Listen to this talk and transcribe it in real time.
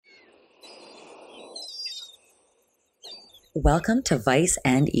Welcome to Vice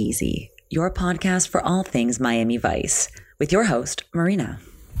and Easy, your podcast for all things Miami Vice, with your host, Marina.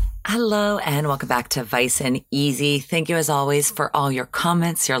 Hello and welcome back to Vice and Easy. Thank you as always for all your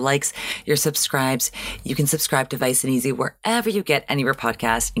comments, your likes, your subscribes. You can subscribe to Vice and Easy wherever you get any of your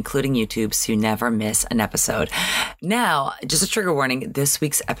podcasts, including YouTube, so you never miss an episode. Now, just a trigger warning, this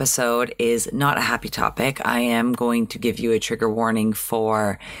week's episode is not a happy topic. I am going to give you a trigger warning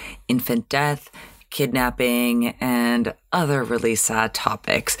for infant death, kidnapping, and other really sad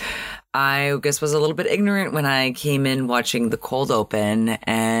topics. I guess was a little bit ignorant when I came in watching the cold open,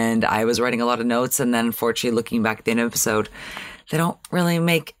 and I was writing a lot of notes, and then unfortunately looking back at the end of the episode, they don't really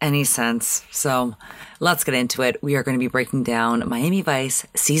make any sense. So let's get into it. We are going to be breaking down Miami Vice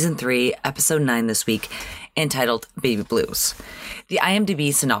Season 3, Episode 9 this week, entitled Baby Blues. The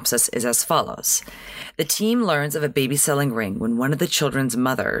IMDb synopsis is as follows. The team learns of a baby selling ring when one of the children's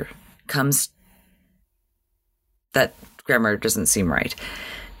mother comes... That grammar doesn't seem right.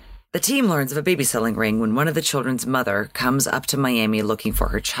 The team learns of a baby selling ring when one of the children's mother comes up to Miami looking for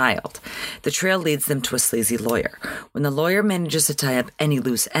her child. The trail leads them to a sleazy lawyer. When the lawyer manages to tie up any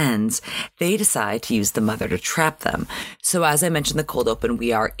loose ends, they decide to use the mother to trap them. So as I mentioned in the cold open,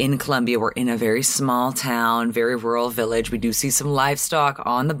 we are in Colombia. We're in a very small town, very rural village. We do see some livestock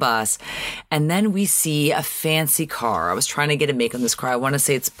on the bus. And then we see a fancy car. I was trying to get a make on this car. I want to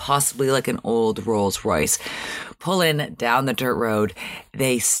say it's possibly like an old Rolls Royce. Pull in down the dirt road.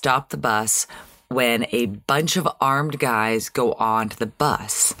 They stop the bus when a bunch of armed guys go onto the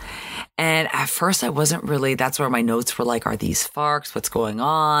bus. And at first I wasn't really, that's where my notes were like, are these FARCs? What's going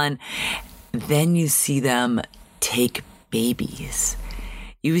on? Then you see them take babies.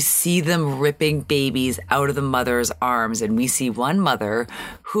 You see them ripping babies out of the mother's arms. And we see one mother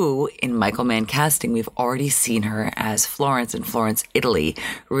who, in Michael Mann casting, we've already seen her as Florence in Florence, Italy,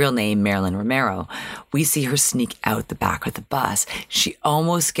 real name Marilyn Romero. We see her sneak out the back of the bus. She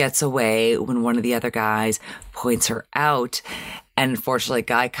almost gets away when one of the other guys points her out. And unfortunately, a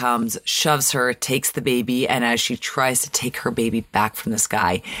guy comes, shoves her, takes the baby, and as she tries to take her baby back from this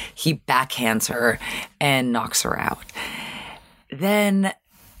guy, he backhands her and knocks her out. Then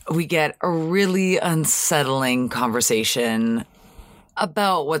we get a really unsettling conversation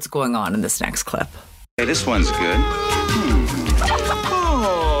about what's going on in this next clip. Hey, this one's good.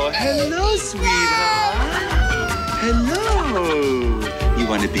 Oh, hello, sweetheart. Hello. You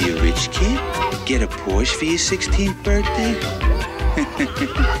want to be a rich kid? Get a Porsche for your 16th birthday?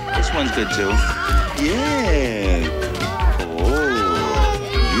 This one's good, too. Yeah. Oh,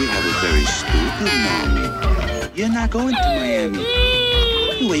 you have a very stupid mommy. You're not going to Miami.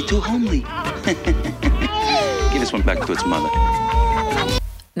 You're way too homely. Give this one back to its mother.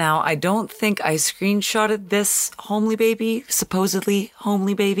 Now, I don't think I screenshotted this homely baby, supposedly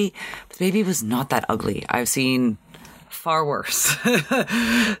homely baby. The baby was not that ugly. I've seen far worse.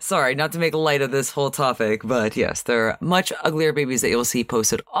 Sorry, not to make light of this whole topic, but yes, there are much uglier babies that you'll see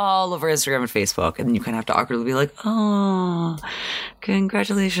posted all over Instagram and Facebook, and then you kind of have to awkwardly be like, oh,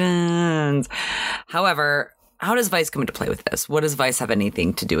 congratulations. However, how does Vice come into play with this? What does Vice have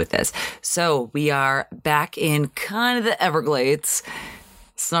anything to do with this? So we are back in kind of the Everglades.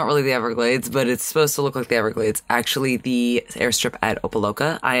 It's not really the Everglades, but it's supposed to look like the Everglades. Actually, the airstrip at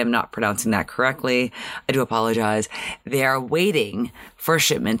Opaloka. I am not pronouncing that correctly. I do apologize. They are waiting for a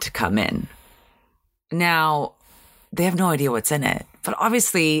shipment to come in. Now, they have no idea what's in it. But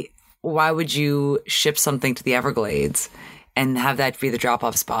obviously, why would you ship something to the Everglades and have that be the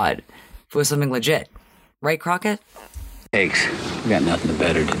drop-off spot if it was something legit? Right, Crockett? Thanks. We got nothing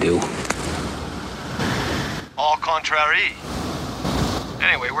better to do. All contrary.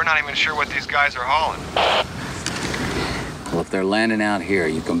 Anyway, we're not even sure what these guys are hauling. Well, if they're landing out here,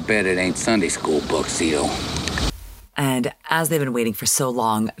 you can bet it ain't Sunday school books, Zito. And as they've been waiting for so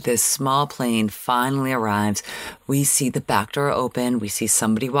long, this small plane finally arrives. We see the back door open. We see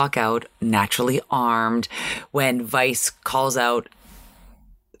somebody walk out, naturally armed. When Vice calls out,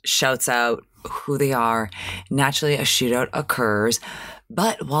 shouts out who they are, naturally a shootout occurs.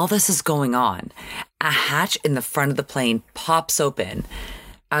 But while this is going on, a hatch in the front of the plane pops open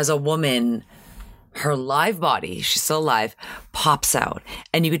as a woman, her live body, she's still alive, pops out.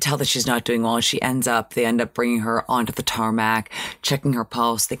 And you could tell that she's not doing well. They end up bringing her onto the tarmac, checking her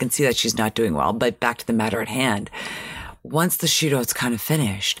pulse. They can see that she's not doing well. But back to the matter at hand. Once the shootout's kind of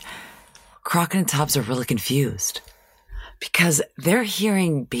finished, Crockett and Tubbs are really confused because they're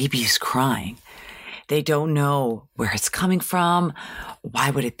hearing babies crying. They don't know where it's coming from.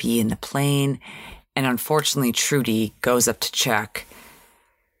 Why would it be in the plane? And unfortunately, Trudy goes up to check,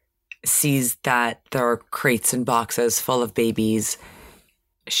 sees that there are crates and boxes full of babies.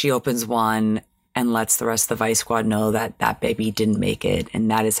 She opens one and lets the rest of the Vice Squad know that that baby didn't make it. And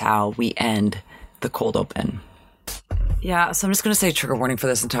that is how we end the cold open. Yeah, so I'm just going to say trigger warning for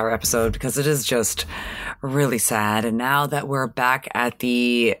this entire episode because it is just really sad. And now that we're back at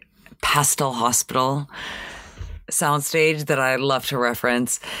the Pastel Hospital soundstage that I love to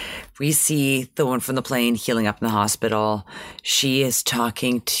reference, we see the one from the plane healing up in the hospital. She is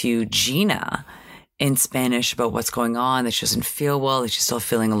talking to Gina in Spanish about what's going on, that she doesn't feel well, that she's still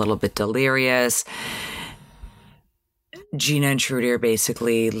feeling a little bit delirious. Gina and Trudy are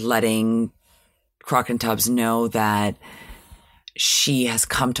basically letting Crockett and Tubbs know that she has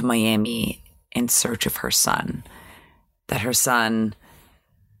come to Miami in search of her son, that her son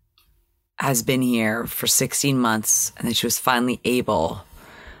has been here for 16 months and that she was finally able,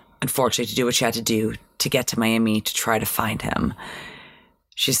 unfortunately, to do what she had to do to get to Miami to try to find him.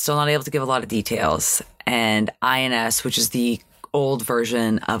 She's still not able to give a lot of details, and INS, which is the old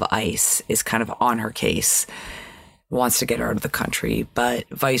version of ICE, is kind of on her case, wants to get her out of the country, but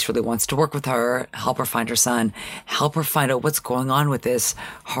Vice really wants to work with her, help her find her son, help her find out what's going on with this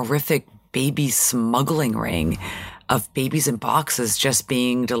horrific baby smuggling ring of babies in boxes just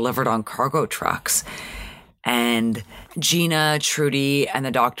being delivered on cargo trucks. And Gina, Trudy, and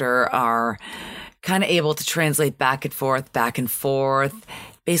the doctor are kind of able to translate back and forth,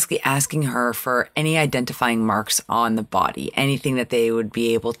 basically asking her for any identifying marks on the body, anything that they would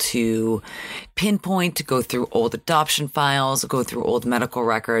be able to pinpoint, to go through old adoption files, go through old medical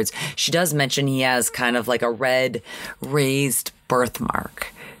records. She does mention he has kind of like a red raised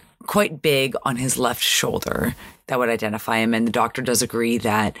birthmark, quite big on his left shoulder, that would identify him. And the doctor does agree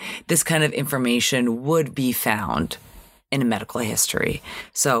that this kind of information would be found in a medical history.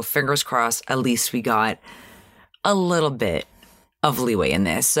 So fingers crossed, at least we got a little bit of leeway in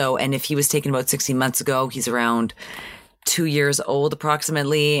this. So, and if he was taken about 16 months ago, he's around 2 years old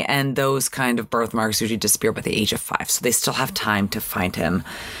approximately. And those kind of birthmarks usually disappear by the age of 5. So they still have time to find him.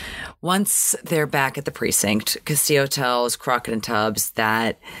 Once they're back at the precinct, Castillo tells Crockett and Tubbs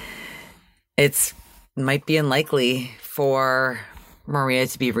that it's might be unlikely for Maria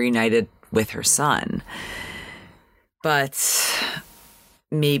to be reunited with her son. But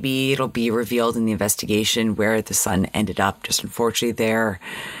maybe it'll be revealed in the investigation where the son ended up. Just unfortunately there,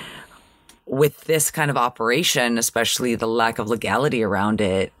 with this kind of operation, especially the lack of legality around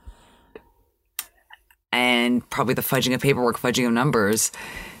it, and probably the fudging of paperwork, fudging of numbers,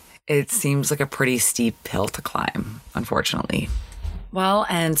 it seems like a pretty steep hill to climb, unfortunately. Well,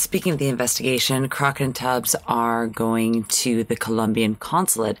 and speaking of the investigation, Crockett and Tubbs are going to the Colombian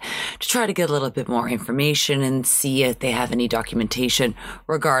consulate to try to get a little bit more information and see if they have any documentation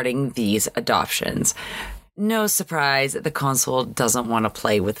regarding these adoptions. No surprise, the consul doesn't want to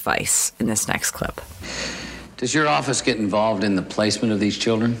play with Vice in this next clip. Does your office get involved in the placement of these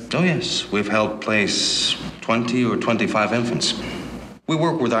children? Oh, yes. We've helped place 20 or 25 infants. We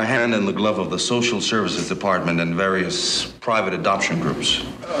work with our hand in the glove of the Social Services Department and various private adoption groups.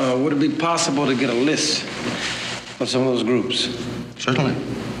 Would it be possible to get a list of some of those groups? Certainly.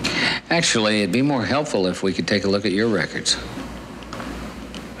 Actually, it'd be more helpful if we could take a look at your records.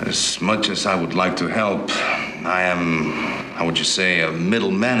 As much as I would like to help, I am, how would you say, a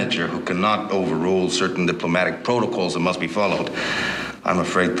middle manager who cannot overrule certain diplomatic protocols that must be followed. I'm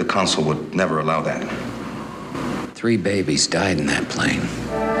afraid the consul would never allow that. 3 babies died in that plane.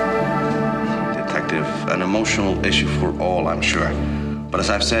 Detective, an emotional issue for all, I'm sure. But as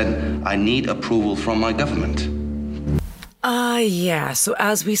I've said, I need approval from my government. Yeah. So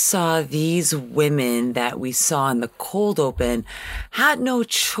as we saw, these women that we saw in the cold open had no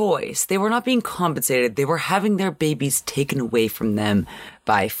choice. They were not being compensated. They were having their babies taken away from them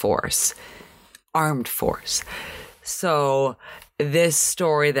by force, armed force. So this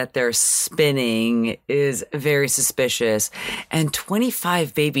story that they're spinning is very suspicious, and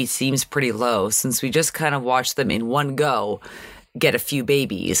 25 babies seems pretty low since we just kind of watched them in one go get a few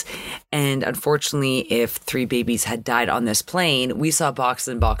babies. And unfortunately, if 3 babies had died on this plane, we saw boxes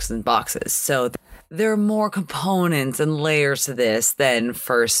and boxes and boxes. So there are more components and layers to this than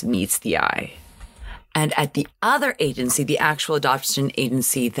first meets the eye. And at the other agency, the actual adoption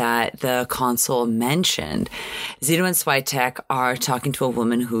agency that the consul mentioned, Zito and Switek are talking to a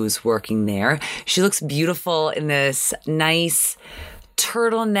woman who's working there. She looks beautiful in this nice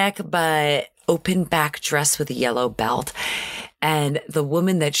turtleneck but open back dress with a yellow belt. And the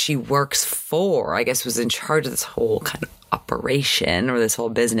woman that she works for, I guess, was in charge of this whole kind of operation or this whole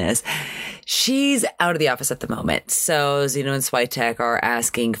business. She's out of the office at the moment. So Zeno and Switek are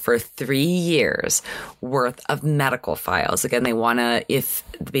asking for 3 years worth of medical files. Again, they want to, if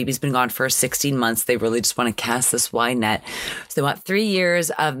the baby's been gone for 16 months, they really just want to cast this wide net. So they want 3 years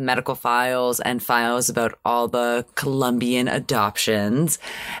of medical files and files about all the Colombian adoptions.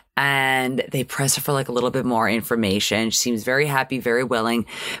 And they press her for like a little bit more information. She seems very happy, very willing,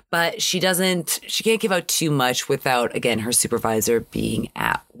 but she can't give out too much without, again, her supervisor being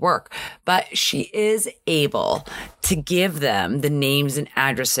at work. But she is able to give them the names and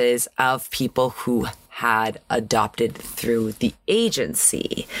addresses of people who had adopted through the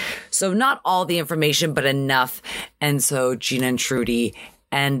agency. So not all the information, but enough. And so Gina and Trudy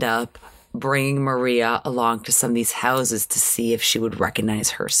end up bringing Maria along to some of these houses to see if she would recognize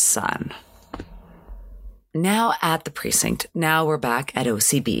her son. Now at the precinct, now we're back at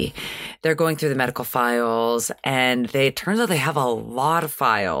OCB. They're going through the medical files, and it turns out they have a lot of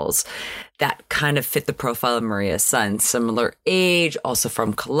files that kind of fit the profile of Maria's son. Similar age, also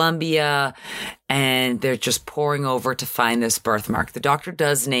from Colombia, and they're just pouring over to find this birthmark. The doctor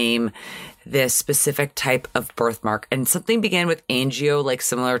does name this specific type of birthmark, and something began with angio, like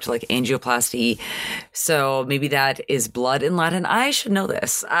similar to like angioplasty. So maybe that is blood in Latin. I should know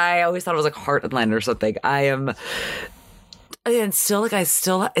this. I always thought it was like heart in Latin or something. It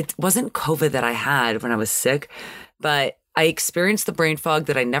wasn't COVID that I had when I was sick, but I experienced the brain fog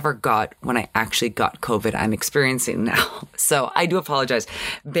that I never got when I actually got COVID. I'm experiencing now. So I do apologize.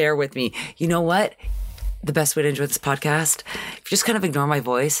 Bear with me. You know what? The best way to enjoy this podcast, if you just kind of ignore my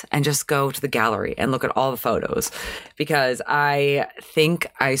voice and just go to the gallery and look at all the photos, because I think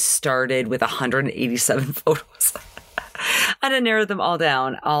I started with 187 photos. I had to narrow them all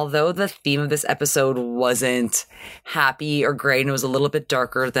down. Although the theme of this episode wasn't happy or great and it was a little bit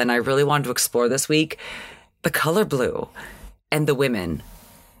darker than I really wanted to explore this week, the color blue and the women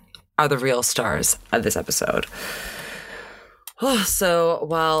are the real stars of this episode. So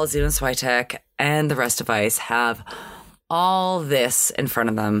while Zeno and Switek and the rest of ICE have all this in front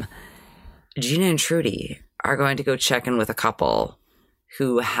of them, Gina and Trudy are going to go check in with a couple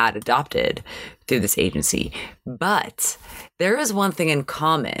who had adopted through this agency. But there is one thing in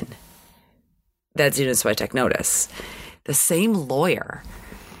common that Zeno and Switek notice. The same lawyer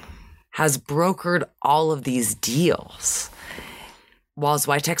has brokered all of these deals. While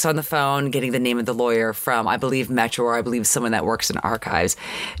Switek's on the phone getting the name of the lawyer from, I believe, Metro, or I believe someone that works in archives,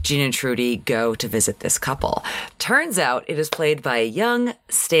 Gina and Trudy go to visit this couple. Turns out it is played by a young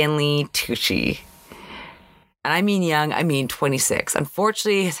Stanley Tucci. And I mean young, I mean 26.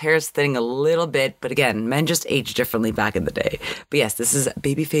 Unfortunately, his hair is thinning a little bit, but again, men just age differently back in the day. But yes, this is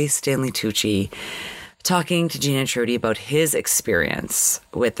babyface Stanley Tucci talking to Gina and Trudy about his experience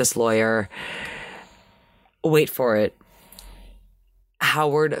with this lawyer. Wait for it.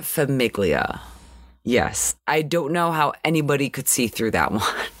 Howard Famiglia. Yes, I don't know how anybody could see through that one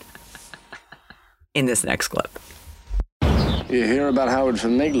in this next clip. You hear about Howard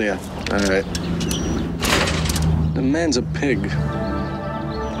Famiglia? All right. The man's a pig.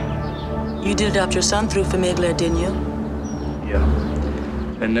 You did adopt your son through Famiglia, didn't you? Yeah.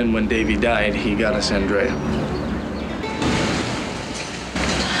 And then when Davy died, he got us Andrea.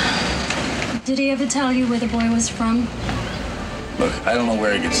 Did he ever tell you where the boy was from? Look, I don't know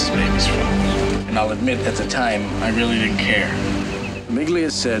where he gets his babies from. And I'll admit, at the time, I really didn't care. Famiglia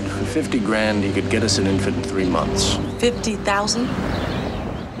said for 50 grand, he could get us an infant in 3 months. 50,000?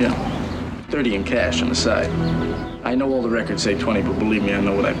 Yeah. 30 in cash on the side. I know all the records say 20, but believe me, I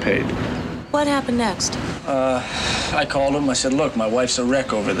know what I paid. What happened next? I called him. I said, look, my wife's a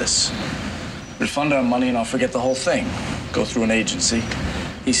wreck over this. Refund our money and I'll forget the whole thing. Go through an agency.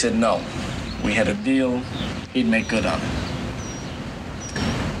 He said no. We had a deal. He'd make good on it.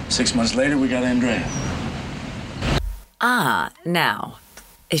 6 months later, we got Andrea. Now,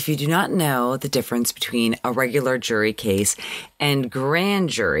 if you do not know the difference between a regular jury case and grand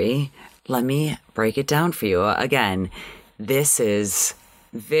jury, let me break it down for you. Again, this is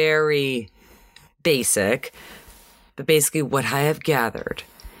very basic, but basically what I have gathered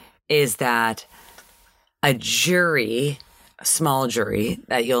is that a jury, a small jury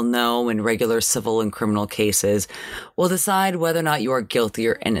that you'll know in regular civil and criminal cases, will decide whether or not you are guilty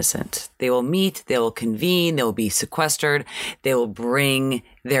or innocent. They will meet, they will convene, they will be sequestered, they will bring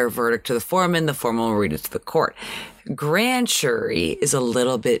their verdict to the foreman will read it to the court. Grand jury is a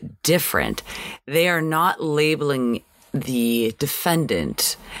little bit different. They are not labeling the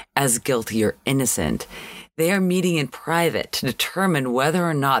defendant as guilty or innocent. They are meeting in private to determine whether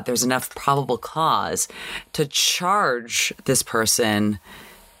or not there's enough probable cause to charge this person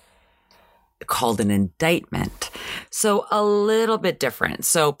called an indictment. So a little bit different.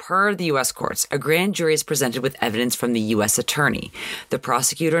 So per the U.S. courts, a grand jury is presented with evidence from the U.S. attorney, the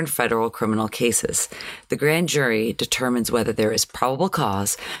prosecutor in federal criminal cases. The grand jury determines whether there is probable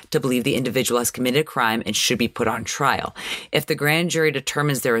cause to believe the individual has committed a crime and should be put on trial. If the grand jury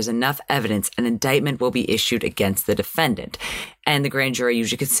determines there is enough evidence, an indictment will be issued against the defendant. And the grand jury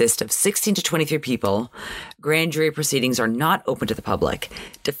usually consists of 16 to 23 people. Grand jury proceedings are not open to the public.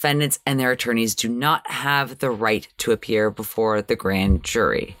 Defendants and their attorneys do not have the right to appear before the grand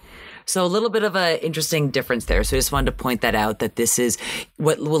jury. So a little bit of an interesting difference there. So I just wanted to point that out, that this is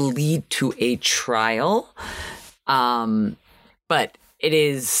what will lead to a trial. But it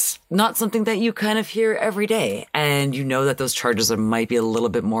is not something that you kind of hear every day. And you know that those charges might be a little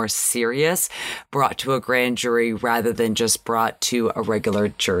bit more serious, brought to a grand jury rather than just brought to a regular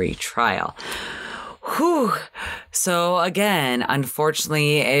jury trial. Whew. So again,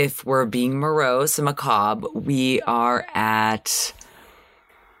 unfortunately, if we're being morose and macabre, we are at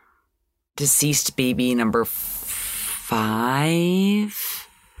deceased baby number 5.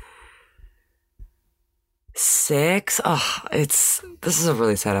 6. This is a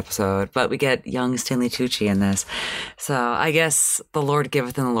really sad episode, but we get young Stanley Tucci in this. So I guess the Lord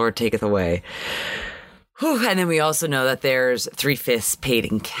giveth and the Lord taketh away. Whew. And then we also know that there's 3/5 paid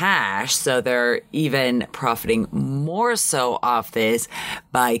in cash. So they're even profiting more so off this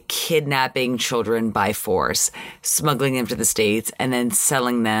by kidnapping children by force, smuggling them to the States, and then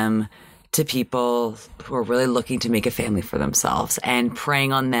selling them to people who are really looking to make a family for themselves and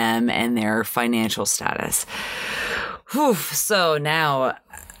preying on them and their financial status. Whew. So now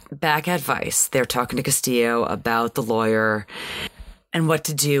back at Vice, they're talking to Castillo about the lawyer and what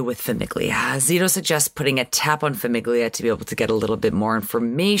to do with Famiglia. Zito suggests putting a tap on Famiglia to be able to get a little bit more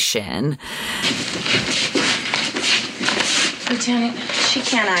information. Lieutenant, she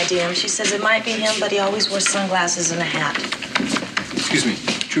can't ID him. She says it might be him, but he always wears sunglasses and a hat. Excuse me,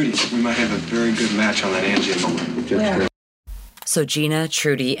 Trudy, we might have a very good match on that engine. Where? So Gina,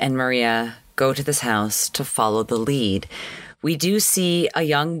 Trudy, and Maria go to this house to follow the lead. We do see a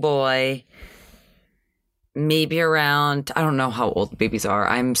young boy, maybe around, I don't know how old babies are.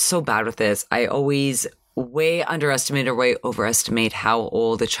 I'm so bad with this. I always way underestimate or way overestimate how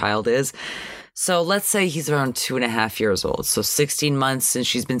old a child is. So let's say he's around 2.5 years old. So 16 months since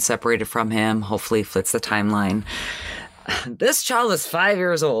she's been separated from him. Hopefully fits the timeline. This child is 5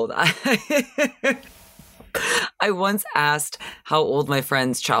 years old. I once asked how old my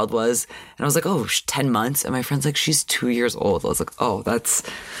friend's child was, and I was like, 10 months. And my friend's like, she's 2 years old. I was like, that's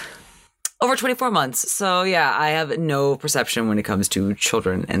over 24 months. So yeah, I have no perception when it comes to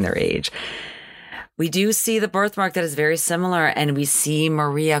children and their age. We do see the birthmark that is very similar, and we see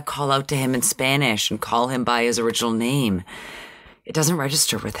Maria call out to him in Spanish and call him by his original name. It doesn't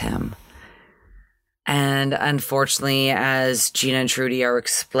register with him. And unfortunately, as Gina and Trudy are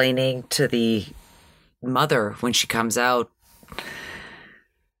explaining to the mother when she comes out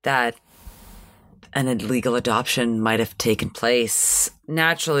that an illegal adoption might have taken place,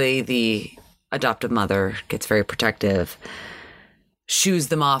 naturally the adoptive mother gets very protective, shoos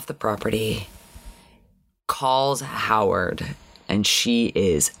them off the property, calls Howard, and she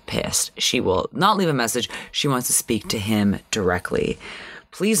is pissed. She will not leave a message. She wants to speak to him directly.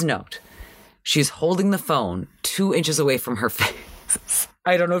 Please note, she's holding the phone 2 inches away from her face.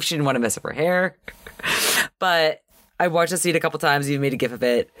 I don't know if she didn't want to mess up her hair, but I watched the scene a couple times, even made a gif of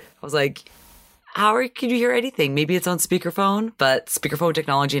it. I was like, Howard, can you hear anything? Maybe it's on speakerphone, but speakerphone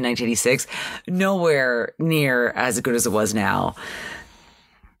technology in 1986, nowhere near as good as it was now.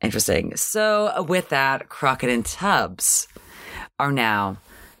 Interesting. So with that, Crockett and Tubbs are now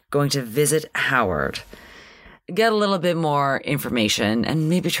going to visit Howard, get a little bit more information, and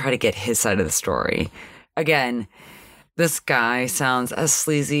maybe try to get his side of the story. Again, this guy sounds as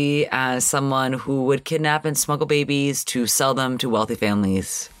sleazy as someone who would kidnap and smuggle babies to sell them to wealthy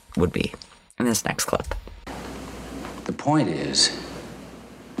families would be in this next clip. The point is,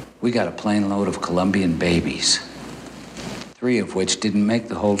 we got a plane load of Colombian babies, 3 of which didn't make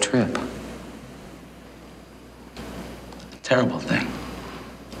the whole trip. Terrible thing.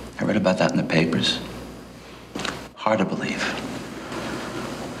 I read about that in the papers. Hard to believe.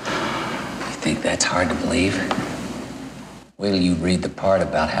 You think that's hard to believe? Wait till you read the part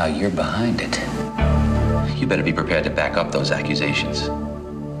about how you're behind it. You better be prepared to back up those accusations.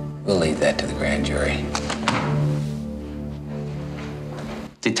 We'll leave that to the grand jury.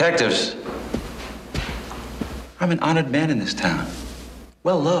 Detectives, I'm an honored man in this town.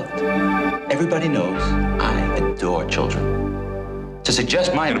 Well loved. Everybody knows I adore children. To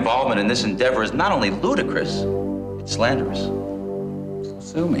suggest my involvement in this endeavor is not only ludicrous, it's slanderous.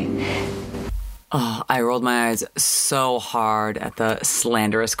 Sue me. Oh, I rolled my eyes so hard at the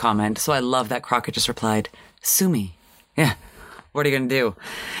slanderous comment. So I love that Crockett just replied, "Sue me." Yeah. What are you going to do?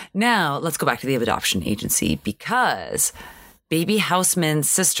 Now, let's go back to the adoption agency because Baby Houseman's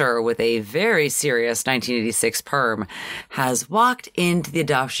sister with a very serious 1986 perm has walked into the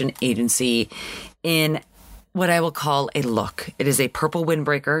adoption agency in what I will call a look. It is a purple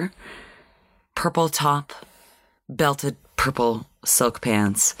windbreaker, purple top, belted purple silk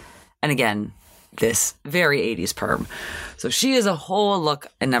pants, and again, this very 80s perm. So she is a whole look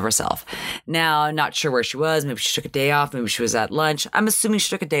and of herself. Now, I'm not sure where she was. Maybe she took a day off. Maybe she was at lunch. I'm assuming she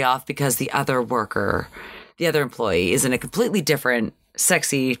took a day off because the other worker, the other employee, is in a completely different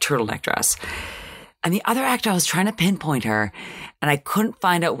sexy turtleneck dress. And the other actor, I was trying to pinpoint her, and I couldn't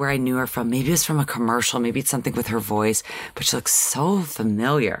find out where I knew her from. Maybe it was from a commercial. Maybe it's something with her voice, but she looks so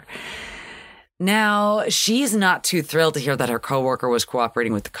familiar. Now, she's not too thrilled to hear that her coworker was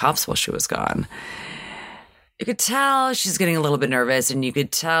cooperating with the cops while she was gone. You could tell she's getting a little bit nervous, and you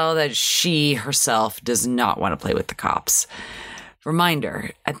could tell that she herself does not want to play with the cops.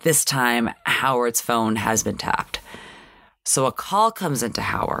 Reminder, at this time, Howard's phone has been tapped. So a call comes into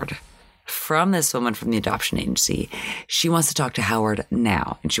Howard from this woman from the adoption agency. She wants to talk to Howard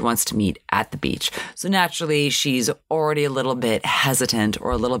now, and she wants to meet at the beach. So naturally, she's already a little bit hesitant or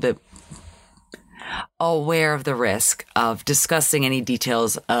a little bit aware of the risk of discussing any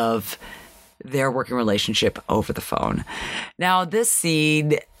details of their working relationship over the phone. Now, this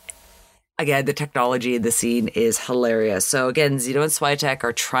scene, again, the technology in the scene is hilarious. So again, Zito and Swiatek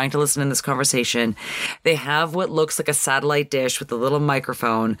are trying to listen in this conversation. They have what looks like a satellite dish with a little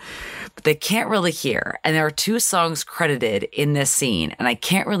microphone, but they can't really hear. And there are 2 songs credited in this scene, and I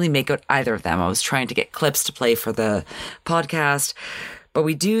can't really make out either of them. I was trying to get clips to play for the podcast, but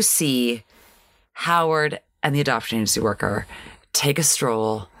we do see Howard and the adoption agency worker take a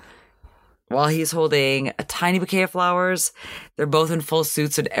stroll while he's holding a tiny bouquet of flowers. They're both in full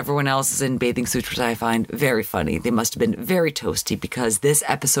suits and everyone else is in bathing suits, which I find very funny. They must have been very toasty because this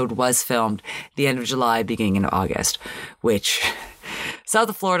episode was filmed the end of July, beginning in August, which South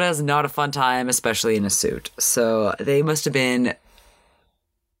of Florida is not a fun time, especially in a suit. So they must have been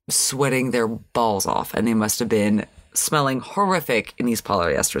sweating their balls off and they must have been smelling horrific in these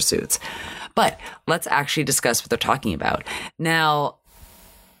polyester suits. But let's actually discuss what they're talking about. Now,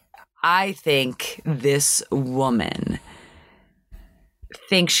 I think this woman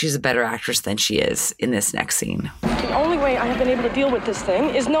thinks she's a better actress than she is in this next scene. The only way I have been able to deal with this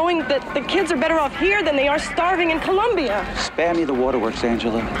thing is knowing that the kids are better off here than they are starving in Colombia. Spare me the waterworks,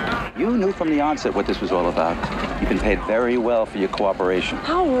 Angela. You knew from the onset what this was all about. You've been paid very well for your cooperation.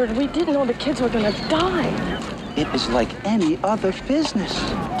 Howard, we didn't know the kids were gonna die. It is like any other business.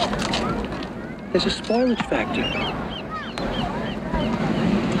 There's a spoilage factor.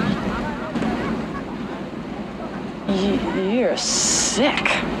 You're sick.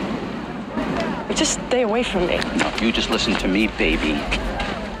 Just stay away from me. No, you just listen to me, baby.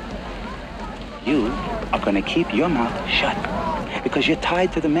 You are going to keep your mouth shut because you're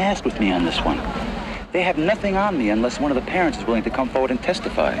tied to the mast with me on this one. They have nothing on me unless one of the parents is willing to come forward and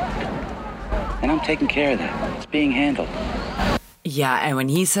testify. And I'm taking care of that. It's being handled. Yeah, and when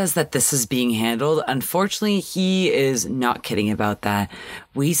he says that this is being handled, unfortunately, he is not kidding about that.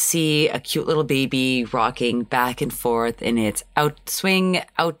 We see a cute little baby rocking back and forth in its swing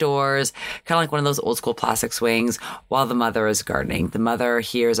outdoors, kind of like one of those old school plastic swings, while the mother is gardening. The mother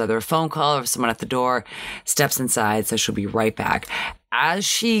hears either a phone call or someone at the door, steps inside, says she'll be right back. As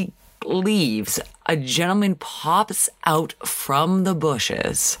she leaves, a gentleman pops out from the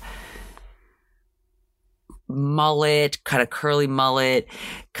bushes. Mullet, kind of curly mullet,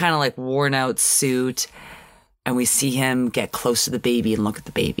 kind of like worn out suit. And we see him get close to the baby and look at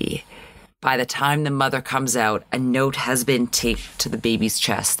the baby. By the time the mother comes out, a note has been taped to the baby's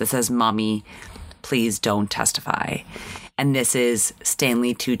chest that says, "Mommy, please don't testify." And this is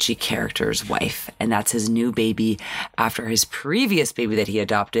Stanley Tucci character's wife. And that's his new baby after his previous baby that he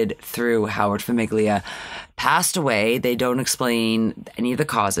adopted through Howard Famiglia passed away. They don't explain any of the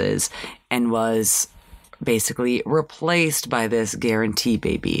causes and was basically replaced by this guarantee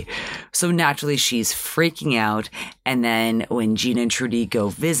baby. So naturally she's freaking out. And then when Gina and Trudy go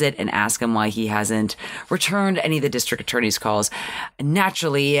visit and ask him why he hasn't returned any of the district attorney's calls,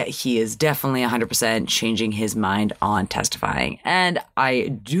 naturally he is definitely 100% changing his mind on testifying. And I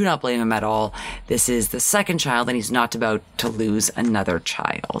do not blame him at all. This is the second child and he's not about to lose another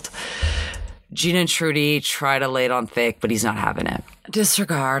child. Gina and Trudy try to lay it on thick, but he's not having it.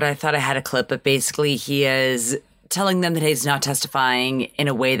 Disregard. I thought I had a clip, but basically he is telling them that he's not testifying in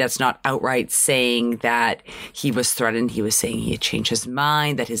a way that's not outright saying that he was threatened. He was saying he had changed his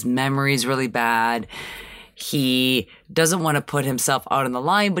mind, that his memory is really bad. He doesn't want to put himself out on the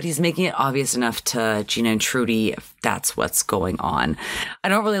line, but he's making it obvious enough to Gina and Trudy if that's what's going on. I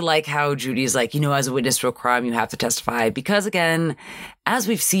don't really like how Judy's like, as a witness to a crime, you have to testify. Because again, as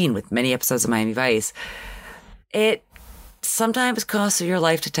we've seen with many episodes of Miami Vice, it sometimes costs you your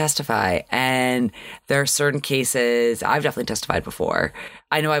life to testify. And there are certain cases, I've definitely testified before.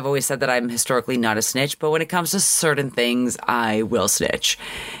 I know I've always said that I'm historically not a snitch, but when it comes to certain things, I will snitch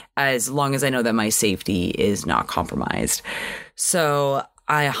as long as I know that my safety is not compromised. So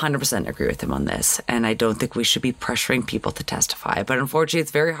I 100% agree with him on this. And I don't think we should be pressuring people to testify. But unfortunately,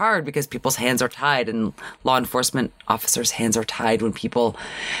 it's very hard because people's hands are tied and law enforcement officers' hands are tied when people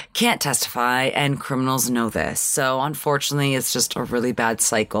can't testify, and criminals know this. So unfortunately, it's just a really bad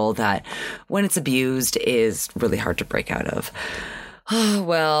cycle that when it's abused is really hard to break out of.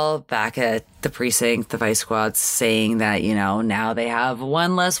 Well, back at the precinct, the Vice Squad's saying that, now they have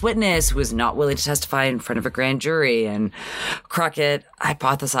one less witness who is not willing to testify in front of a grand jury. And Crockett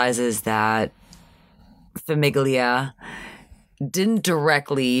hypothesizes that Famiglia didn't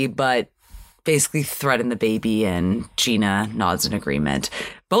directly, but basically threaten the baby, and Gina nods in agreement.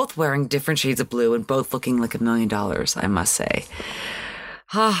 Both wearing different shades of blue and both looking like $1 million, I must say.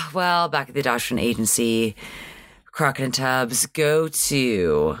 Well, back at the adoption agency, Crockett and Tubbs go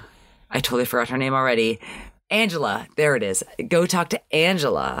to, I totally forgot her name already, Angela. There it is. Go talk to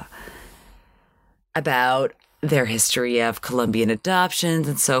Angela about their history of Colombian adoptions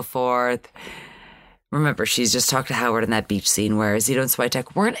and so forth. Remember, she's just talked to Howard in that beach scene where Zito and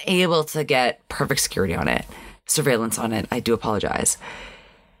Switek weren't able to get perfect security on it, surveillance on it. I do apologize.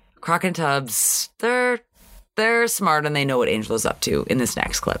 Crockett and Tubbs, they're smart and they know what Angela's up to in this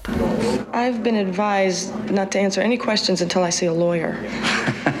next clip. I've been advised not to answer any questions until I see a lawyer.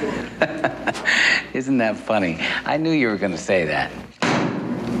 Isn't that funny? I knew you were going to say that.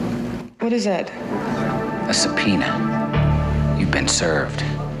 What is that? A subpoena. You've been served.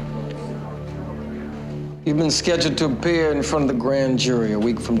 You've been scheduled to appear in front of the grand jury a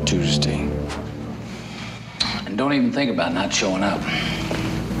week from Tuesday. And don't even think about not showing up.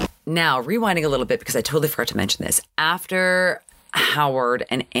 Now, rewinding a little bit, because I totally forgot to mention this. After Howard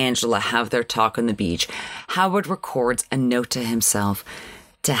and Angela have their talk on the beach, Howard records a note to himself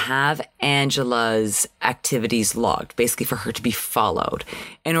to have Angela's activities logged, basically for her to be followed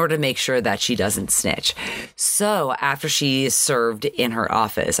in order to make sure that she doesn't snitch. So after she is served in her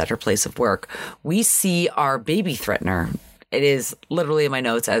office at her place of work, we see our baby threatener. It is literally in my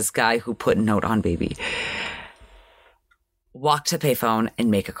notes as guy who put note on baby. Walk to payphone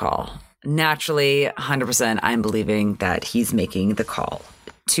and make a call. Naturally, 100%, I'm believing that he's making the call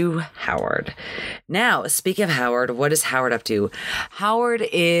to Howard. Now, speaking of Howard, what is Howard up to? Howard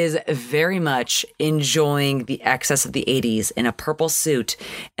is very much enjoying the excess of the 80s in a purple suit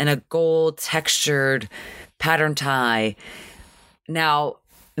and a gold textured pattern tie. Now,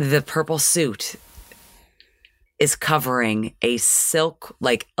 the purple suit is covering a silk,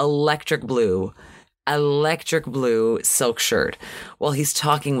 like electric blue silk shirt while he's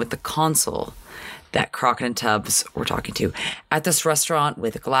talking with the consul that Crockett and Tubbs were talking to at this restaurant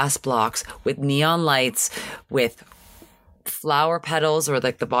with glass blocks, with neon lights, with flower petals or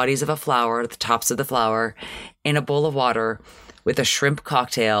like the bodies of a flower, the tops of the flower, in a bowl of water, with a shrimp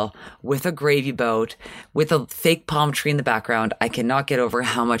cocktail, with a gravy boat, with a fake palm tree in the background. I cannot get over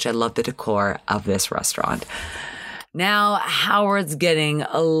how much I love the decor of this restaurant. Now, Howard's getting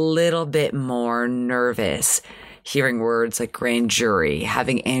a little bit more nervous, hearing words like grand jury,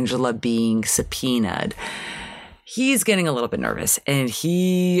 having Angela being subpoenaed. He's getting a little bit nervous, and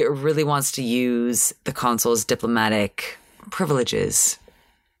he really wants to use the consul's diplomatic privileges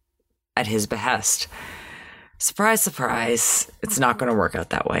at his behest. Surprise, surprise, it's not going to work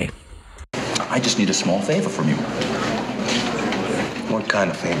out that way. I just need a small favor from you. What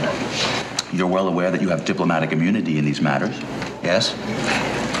kind of favor? You're well aware that you have diplomatic immunity in these matters, yes?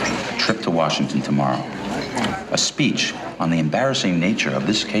 A trip to Washington tomorrow. A speech on the embarrassing nature of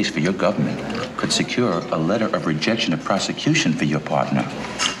this case for your government could secure a letter of rejection of prosecution for your partner.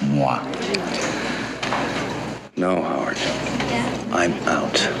 Moi. No, Howard. I'm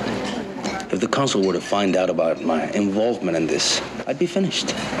out. If the consul were to find out about my involvement in this, I'd be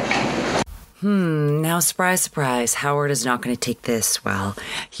finished. Now, surprise, surprise, Howard is not going to take this well.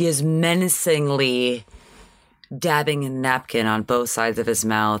 He is menacingly dabbing a napkin on both sides of his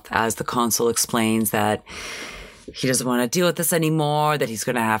mouth as the consul explains that he doesn't want to deal with this anymore, that he's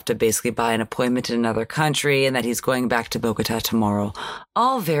going to have to basically buy an appointment in another country, and that he's going back to Bogota tomorrow.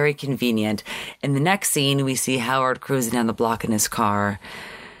 All very convenient. In the next scene, we see Howard cruising down the block in his car,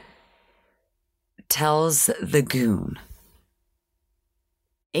 tells the goon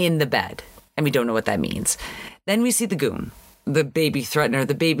in the bed, and we don't know what that means. Then we see the goon, the baby threatener,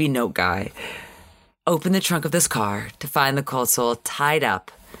 the baby note guy, open the trunk of this car to find the consul tied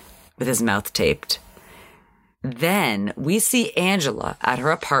up with his mouth taped. Then we see Angela at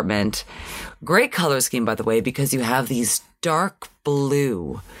her apartment. Great color scheme, by the way, because you have these dark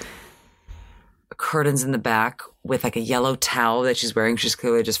blue curtains in the back with like a yellow towel that she's wearing. She's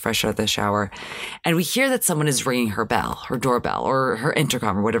clearly just fresh out of the shower. And we hear that someone is ringing her bell, her doorbell, or her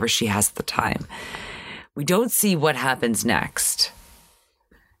intercom, or whatever she has at the time. We don't see what happens next,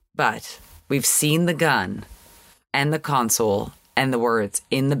 but we've seen the gun and the console and the words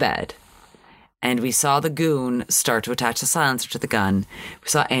in the bed. And we saw the goon start to attach the silencer to the gun. We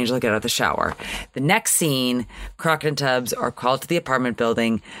saw Angela get out of the shower. The next scene, Crockett and Tubbs are called to the apartment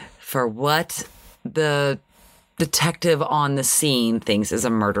building for what the detective on the scene thinks is a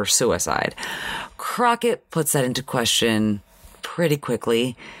murder-suicide. Crockett puts that into question pretty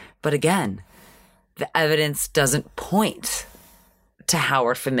quickly. But again, the evidence doesn't point to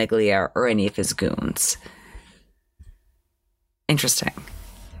Howard Famiglia or any of his goons. Interesting.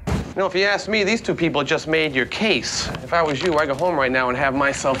 You know, if you ask me, these two people just made your case. If I was you, I'd go home right now and have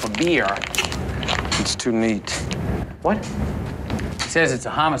myself a beer. It's too neat. What? It says it's a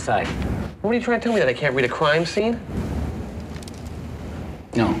homicide. What are you trying to tell me, that I can't read a crime scene?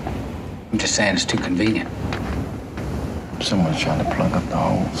 No, I'm just saying it's too convenient. Someone's trying to plug up the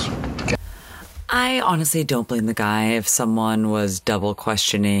holes. I honestly don't blame the guy if someone was double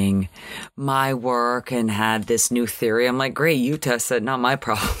questioning my work and had this new theory. I'm like, great, you test it, not my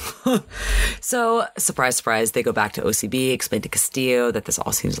problem. So, surprise, surprise, they go back to OCB, explain to Castillo that this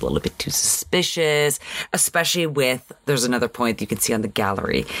all seems a little bit too suspicious, especially with, there's another point that you can see on the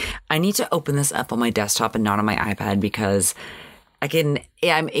gallery. I need to open this up on my desktop and not on my iPad because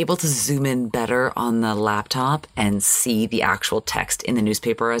I'm able to zoom in better on the laptop and see the actual text in the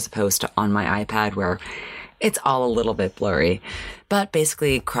newspaper as opposed to on my iPad where it's all a little bit blurry. But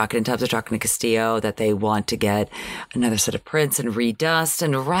basically, Crockett and Tubbs are talking to Castillo that they want to get another set of prints and redust.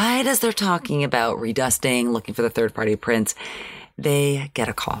 And right as they're talking about redusting, looking for the third-party prints, they get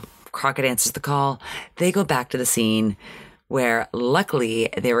a call. Crockett answers the call. They go back to the scene where luckily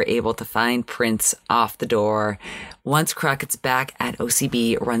they were able to find prints off the door. Once Crockett's back at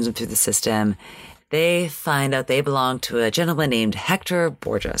OCB, runs them through the system, they find out they belong to a gentleman named Hector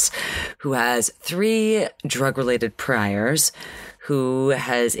Borges, who has 3 drug-related priors, who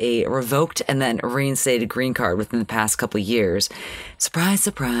has a revoked and then reinstated green card within the past couple of years. Surprise,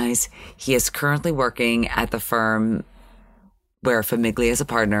 surprise, he is currently working at the firm where Famiglia is a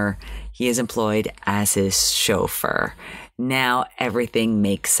partner. He is employed as his chauffeur. Now everything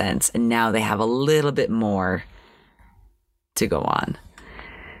makes sense, and now they have a little bit more to go on.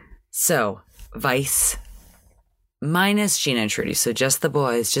 So, Vice, minus Gina and Trudy, so just the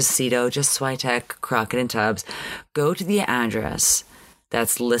boys, just Cito, just Switek, Crockett, and Tubbs, go to the address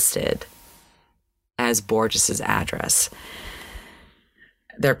that's listed as Borges's address.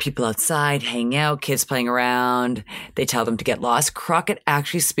 There are people outside hanging out, kids playing around. They tell them to get lost. Crockett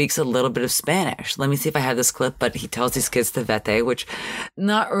actually speaks a little bit of Spanish. Let me see if I have this clip, but he tells these kids to vete, which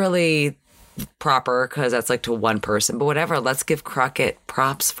not really proper because that's like to one person, but whatever. Let's give Crockett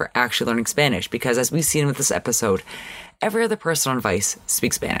props for actually learning Spanish because as we've seen with this episode, every other person on Vice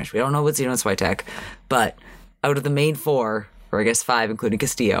speaks Spanish. We don't know what Zeno and Switek, but out of the main 4, or I guess 5, including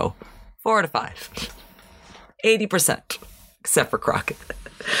Castillo, 4 out of 5. 80%, except for Crockett.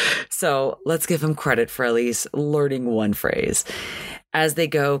 So let's give him credit for at least learning one phrase. As they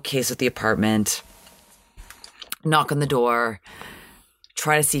go, case at the apartment, knock on the door,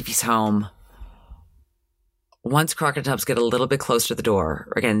 try to see if he's home. Once Crockett and Tubbs get a little bit closer to the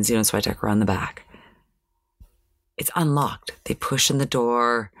door, again, Zeno and Switek are on the back. It's unlocked. They push in the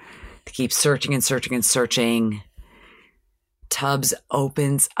door. They keep searching and searching and searching. Tubbs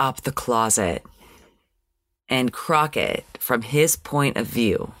opens up the closet. And Crockett, from his point of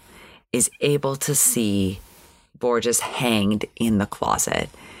view, is able to see Borges hanged in the closet.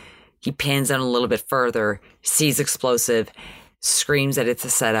 He pans down a little bit further, sees explosive, screams that it's a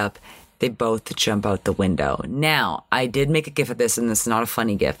setup. They both jump out the window. Now, I did make a gif of this, and this is not a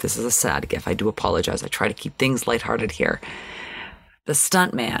funny gif. This is a sad gif. I do apologize. I try to keep things lighthearted here. The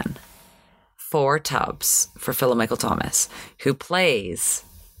stuntman for Tubbs, for Philip Michael Thomas, who plays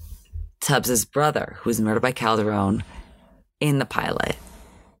Tubbs's brother, who was murdered by Calderon in the pilot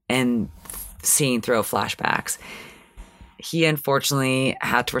and seen through flashbacks. He unfortunately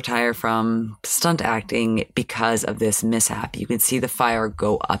had to retire from stunt acting because of this mishap. You can see the fire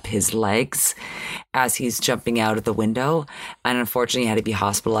go up his legs as he's jumping out of the window. And unfortunately, he had to be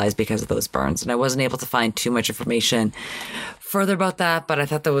hospitalized because of those burns. And I wasn't able to find too much information further about that, but I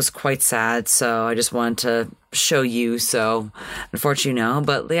thought that was quite sad. So I just wanted to show you. So unfortunately, no.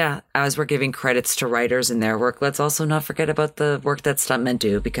 But yeah, as we're giving credits to writers and their work, let's also not forget about the work that stuntmen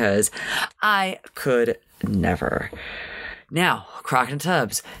do, because I could never. Now, Crockett and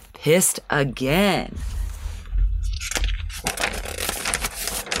Tubbs, pissed again.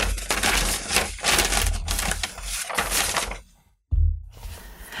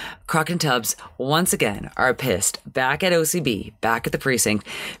 Crockett and Tubbs, once again, are pissed back at OCB, back at the precinct,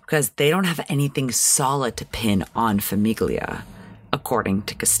 because they don't have anything solid to pin on Famiglia, according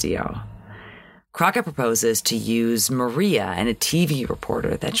to Castillo. Crockett proposes to use Maria and a TV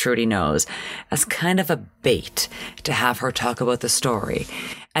reporter that Trudy knows as kind of a bait to have her talk about the story.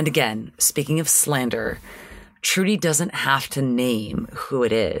 And again, speaking of slander, Trudy doesn't have to name who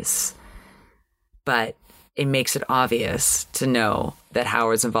it is, but it makes it obvious to know that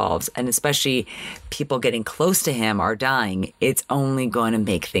Howard's involved, and especially people getting close to him are dying. It's only going to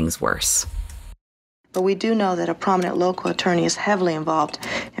make things worse. But we do know that a prominent local attorney is heavily involved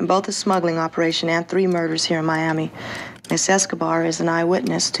in both the smuggling operation and 3 murders here in Miami. Miss Escobar is an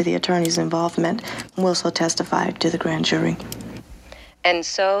eyewitness to the attorney's involvement and will also testify to the grand jury. And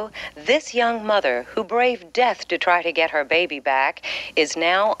so, this young mother, who braved death to try to get her baby back, is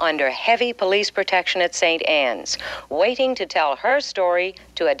now under heavy police protection at St. Anne's, waiting to tell her story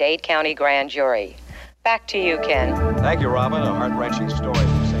to a Dade County grand jury. Back to you, Ken. Thank you, Robin. A heart-wrenching story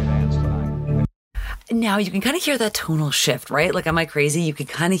from St. Anne's tonight. Now, you can kind of hear that tonal shift, right? Like, am I crazy? You can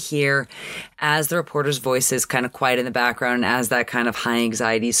kind of hear as the reporter's voice is kind of quiet in the background, as that kind of high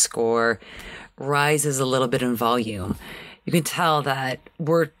anxiety score rises a little bit in volume. You can tell that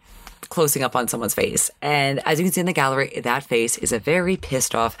we're closing up on someone's face. And as you can see in the gallery, that face is a very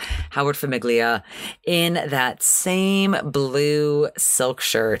pissed off Howard Famiglia in that same blue silk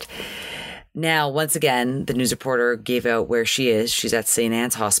shirt. Now, once again, the news reporter gave out where she is. She's at St.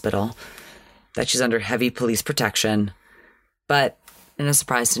 Anne's Hospital, that she's under heavy police protection. But in a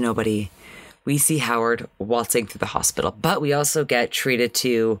surprise to nobody, we see Howard waltzing through the hospital. But we also get treated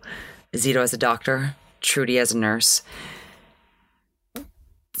to Zito as a doctor, Trudy as a nurse.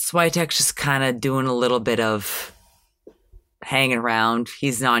 Switek's just kind of doing a little bit of hanging around.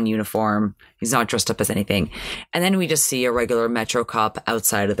 He's not in uniform. He's not dressed up as anything. And then we just see a regular Metro cop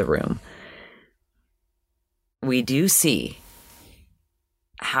outside of the room. We do see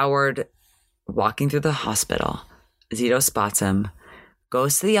Howard walking through the hospital. Zito spots him,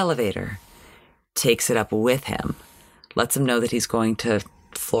 goes to the elevator, takes it up with him, lets him know that he's going to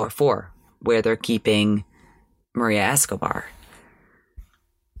floor 4, where they're keeping Maria Escobar.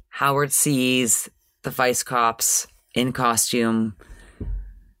 Howard sees the vice cops in costume.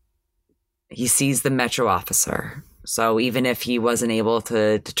 He sees the Metro officer. So even if he wasn't able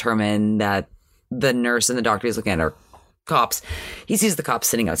to determine that the nurse and the doctor he's looking at are cops, he sees the cops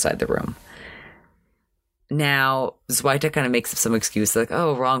sitting outside the room. Now, Zwitek kind of makes up some excuse like,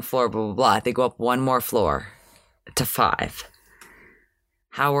 oh, wrong floor, blah, blah, blah. They go up 1 more floor to 5.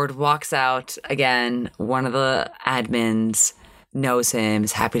 Howard walks out again. One of the admins knows him,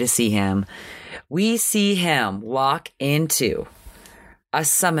 is happy to see him. We see him walk into a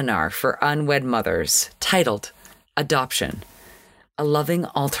seminar for unwed mothers titled Adoption, a Loving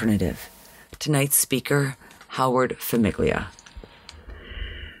Alternative. Tonight's speaker, Howard Famiglia.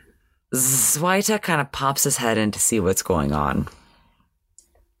 Zwitek kind of pops his head in to see what's going on.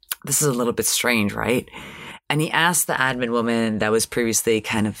 This is a little bit strange, right? And he asked the admin woman that was previously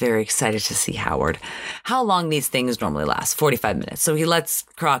kind of very excited to see Howard how long these things normally last. 45 minutes. So he lets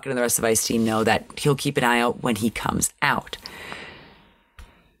Crockett and the rest of Ice Team know that he'll keep an eye out when he comes out.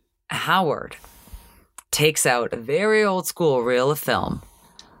 Howard takes out a very old school reel of film,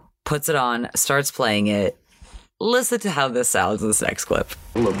 puts it on, starts playing it. Listen to how this sounds in this next clip.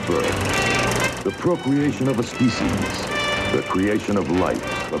 Of birth, the procreation of a species, the creation of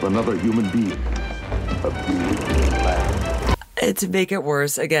life of another human being. And to make it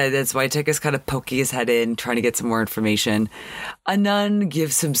worse, again, that's why Tek is kind of poking his head in, trying to get some more information. A nun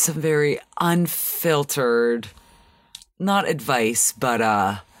gives him some very unfiltered, not advice,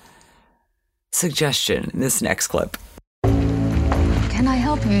 but suggestion in this next clip. Can I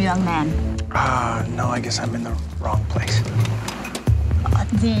help you, young man? No, I guess I'm in the wrong place.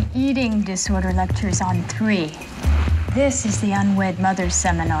 The eating disorder lecture is on 3. This is the unwed mother's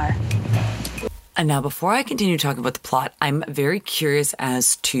seminar. And now, before I continue talking about the plot, I'm very curious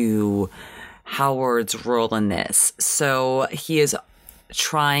as to Howard's role in this. So he is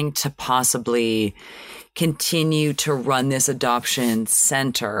trying to possibly continue to run this adoption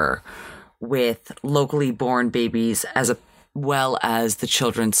center with locally born babies as well as the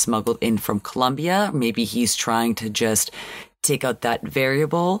children smuggled in from Colombia. Maybe he's trying to just take out that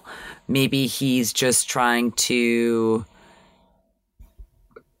variable. Maybe he's just trying to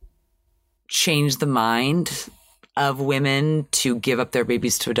change the mind of women to give up their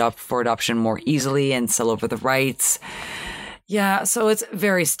babies for adoption more easily and sell over the rights. Yeah, so it's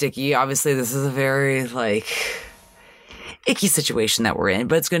very sticky. Obviously, this is a very, icky situation that we're in,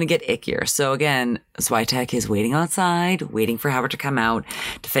 but it's going to get ickier. So again, Switek is waiting outside, waiting for Howard to come out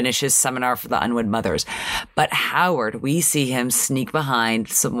to finish his seminar for the unwed mothers. But Howard, we see him sneak behind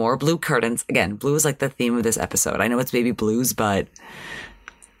some more blue curtains. Again, blue is like the theme of this episode. I know it's baby blues, but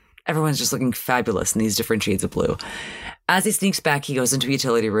everyone's just looking fabulous in these different shades of blue. As he sneaks back, he goes into a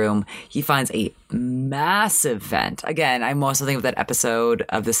utility room. He finds a massive vent. Again, I'm also thinking of that episode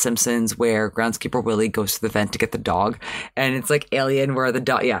of The Simpsons where groundskeeper Willie goes to the vent to get the dog. And it's like Alien where the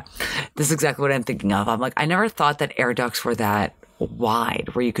dog... Yeah, this is exactly what I'm thinking of. I'm like, I never thought that air ducts were that wide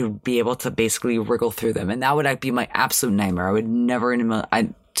where you could be able to basically wriggle through them. And that would be my absolute nightmare. I would never...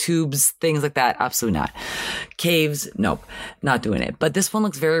 tubes, things like that, absolutely not. Caves, nope, not doing it. But this one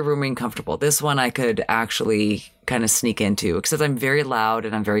looks very roomy and comfortable. This one I could actually kind of sneak into, except I'm very loud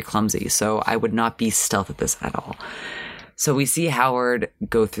and I'm very clumsy, so I would not be stealth at this at all. So we see Howard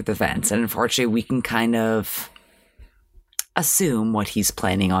go through the vents, and unfortunately we can kind of assume what he's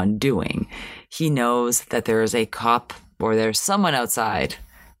planning on doing. He knows that there is a cop or there's someone outside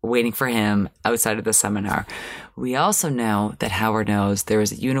waiting for him outside of the seminar. We also know that Howard knows there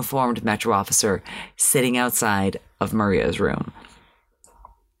is a uniformed Metro officer sitting outside of Maria's room.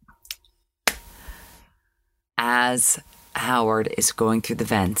 As Howard is going through the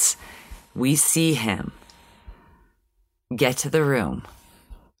vents, we see him get to the room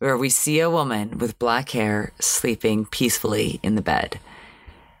where we see a woman with black hair sleeping peacefully in the bed.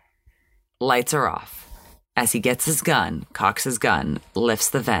 Lights are off. As he gets his gun, cocks his gun, lifts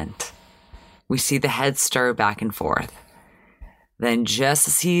the vent, we see the head stir back and forth. Then just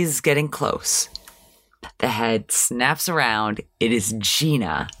as he's getting close, the head snaps around. It is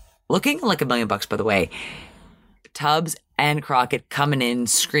Gina, looking like $1 million, by the way. Tubbs and Crockett coming in,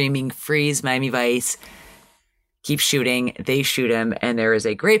 screaming, freeze, Miami Vice. Keep shooting. They shoot him, and there is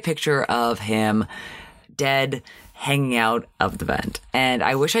a great picture of him dead, hanging out of the vent. And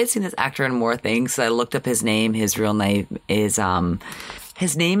I wish I'd seen this actor in more things. I looked up his name. His real name is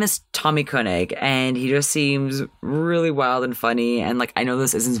Tommy Koenig, and he just seems really wild and funny. And I know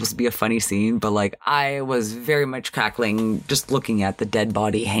this isn't supposed to be a funny scene, but I was very much cackling just looking at the dead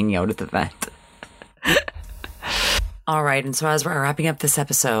body hanging out at the vent. All right, and so as we're wrapping up this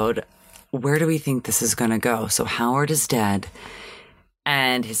episode, where do we think this is going to go? So Howard is dead.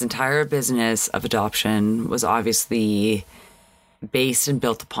 And his entire business of adoption was obviously based and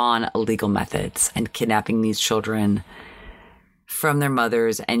built upon illegal methods and kidnapping these children from their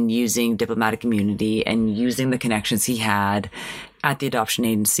mothers and using diplomatic immunity and using the connections he had at the adoption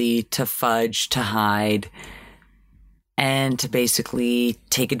agency to fudge, to hide, and to basically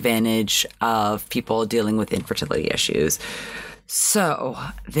take advantage of people dealing with infertility issues. So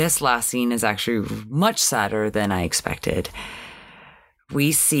this last scene is actually much sadder than I expected.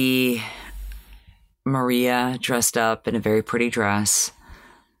 We see Maria dressed up in a very pretty dress,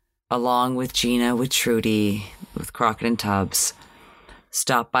 along with Gina, with Trudy, with Crockett and Tubbs,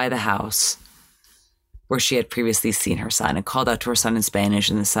 stop by the house where she had previously seen her son and called out to her son in Spanish,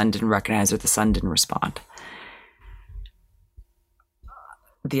 and the son didn't recognize her. The son didn't respond.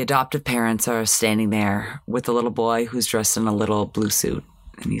 The adoptive parents are standing there with the little boy who's dressed in a little blue suit,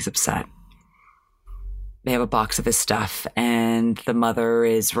 and he's upset. They have a box of his stuff, and the mother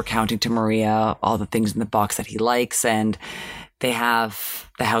is recounting to Maria all the things in the box that he likes, and they have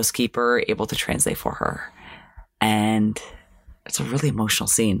the housekeeper able to translate for her. And it's a really emotional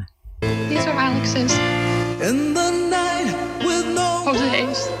scene. These are Alex's. In the night with no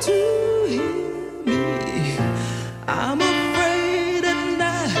Jose's. To hear me, I'm afraid at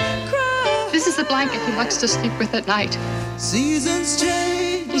night. Cry. This is the blanket he likes to sleep with at night. Seasons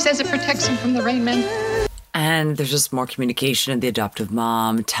change. He says it protects him from the rain men. And there's just more communication of the adoptive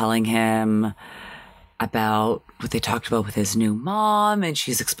mom telling him about what they talked about with his new mom. And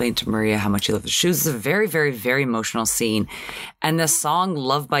she's explained to Maria how much she loved the shoes. It's a very, very, very emotional scene. And the song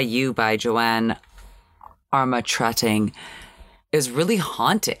Love by You by Joanne Armatrading is really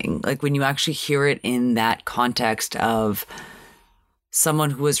haunting. When you actually hear it in that context of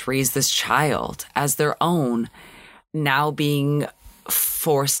someone who has raised this child as their own, now being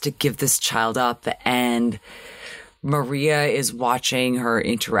forced to give this child up, and Maria is watching her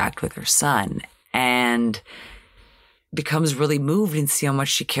interact with her son and becomes really moved and see how much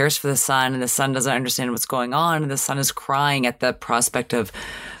she cares for the son, and the son doesn't understand what's going on, and the son is crying at the prospect of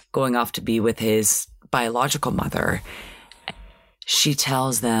going off to be with his biological mother. She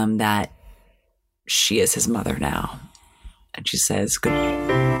tells them that she is his mother now. And she says, good.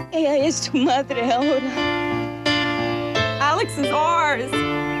 Ella es tu madre ahora. Alex is ours.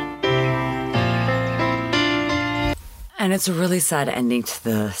 And it's a really sad ending to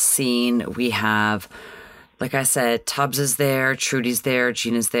the scene. We have, like I said, Tubbs is there, Trudy's there,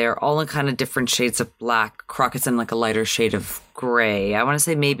 Gina's there, all in kind of different shades of black. Crockett's in like a lighter shade of gray. I want to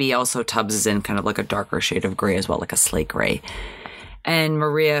say maybe also Tubbs is in kind of like a darker shade of gray as well, like a slate gray. And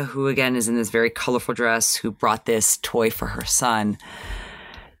Maria, who again is in this very colorful dress, who brought this toy for her son,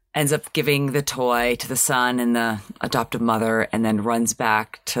 ends up giving the toy to the son and the adoptive mother, and then runs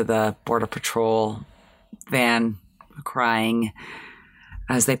back to the Border Patrol van crying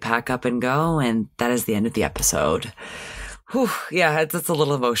as they pack up and go. And that is the end of the episode. Whew, yeah, it's a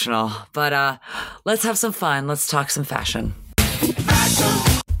little emotional, but let's have some fun. Let's talk some fashion.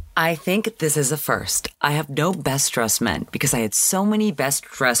 I think this is a first. I have no best dressed men because I had so many best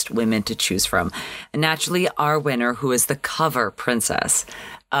dressed women to choose from. And naturally, our winner, who is the cover princess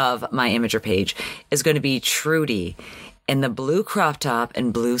of my Imager page, is going to be Trudy in the blue crop top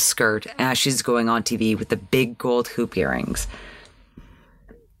and blue skirt as she's going on TV with the big gold hoop earrings.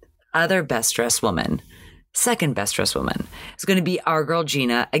 Other best dressed woman, second best dressed woman, is going to be our girl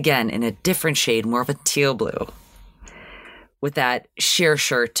Gina, again in a different shade, more of a teal blue, with that sheer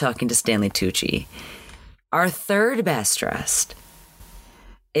shirt talking to Stanley Tucci. Our third best dressed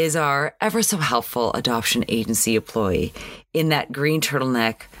is our ever so helpful adoption agency employee in that green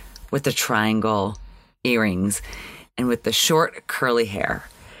turtleneck with the triangle earrings and with the short curly hair.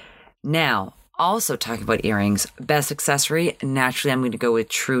 Now, also talking about earrings, best accessory, naturally I'm going to go with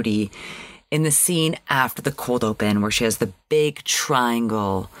Trudy in the scene after the cold open where she has the big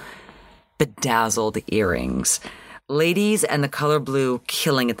triangle bedazzled earrings. Ladies and the color blue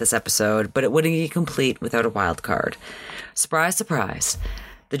killing it this episode, but it wouldn't be complete without a wild card. Surprise, surprise.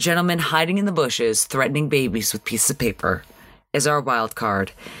 The gentleman hiding in the bushes, threatening babies with pieces of paper, is our wild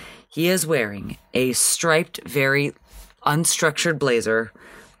card. He is wearing a striped, very unstructured blazer,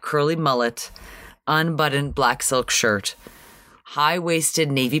 curly mullet, unbuttoned black silk shirt, high-waisted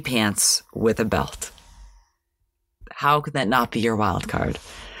navy pants with a belt. How could that not be your wild card?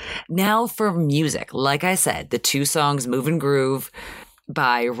 Now for music. Like I said, the two songs Move and Groove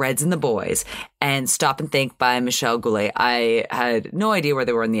by Reds and the Boys and Stop and Think by Michelle Goulet. I had no idea where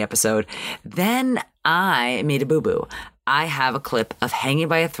they were in the episode. Then I made a boo-boo. I have a clip of Hanging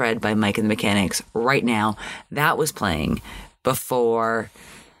by a Thread by Mike and the Mechanics right now. That was playing before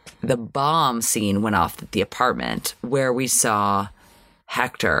the bomb scene went off at the apartment where we saw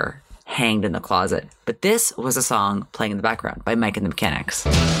Hector hanged in the closet. But this was a song playing in the background by Mike and the Mechanics.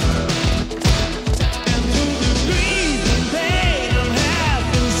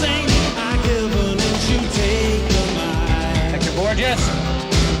 Hector Gorgeous.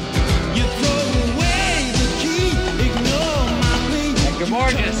 Hector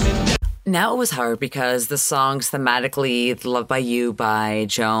Gorgeous. Now it was hard because the songs thematically, Love by You by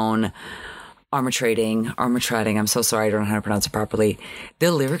Joan Armatrading, I'm so sorry, I don't know how to pronounce it properly.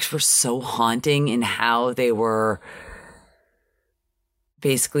 The lyrics were so haunting in how they were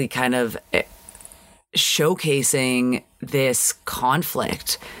basically kind of showcasing this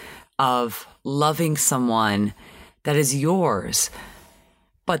conflict of loving someone that is yours,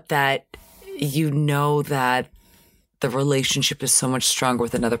 but that you know that the relationship is so much stronger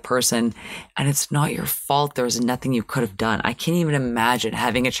with another person and it's not your fault. There's nothing you could have done. I can't even imagine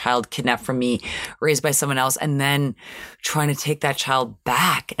having a child kidnapped from me, raised by someone else, and then trying to take that child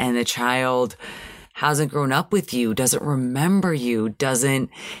back. And the child hasn't grown up with you, doesn't remember you,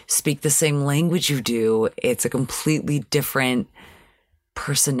 doesn't speak the same language you do. It's a completely different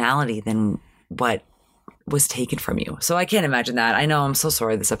personality than what was taken from you. So I can't imagine that. I know, I'm so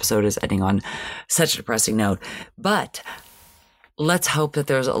sorry this episode is ending on such a depressing note, but let's hope that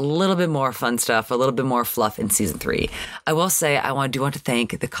there's a little bit more fun stuff, a little bit more fluff in season 3. I will say I do want to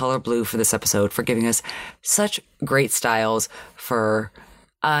thank the color blue for this episode for giving us such great styles for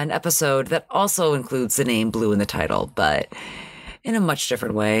an episode that also includes the name blue in the title, but in a much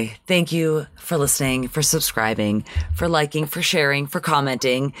different way. Thank you for listening, for subscribing, for liking, for sharing, for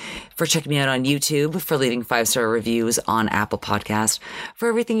commenting, for checking me out on YouTube, for leaving 5-star reviews on Apple Podcast, for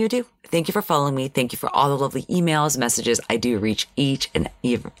everything you do. Thank you for following me. Thank you for all the lovely emails, messages. I do reach each and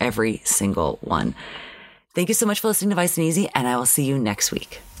every single one. Thank you so much for listening to Vice and Easy, and I will see you next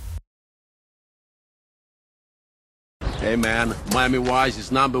week. Hey man, Miami Vice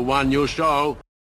is #1 new show.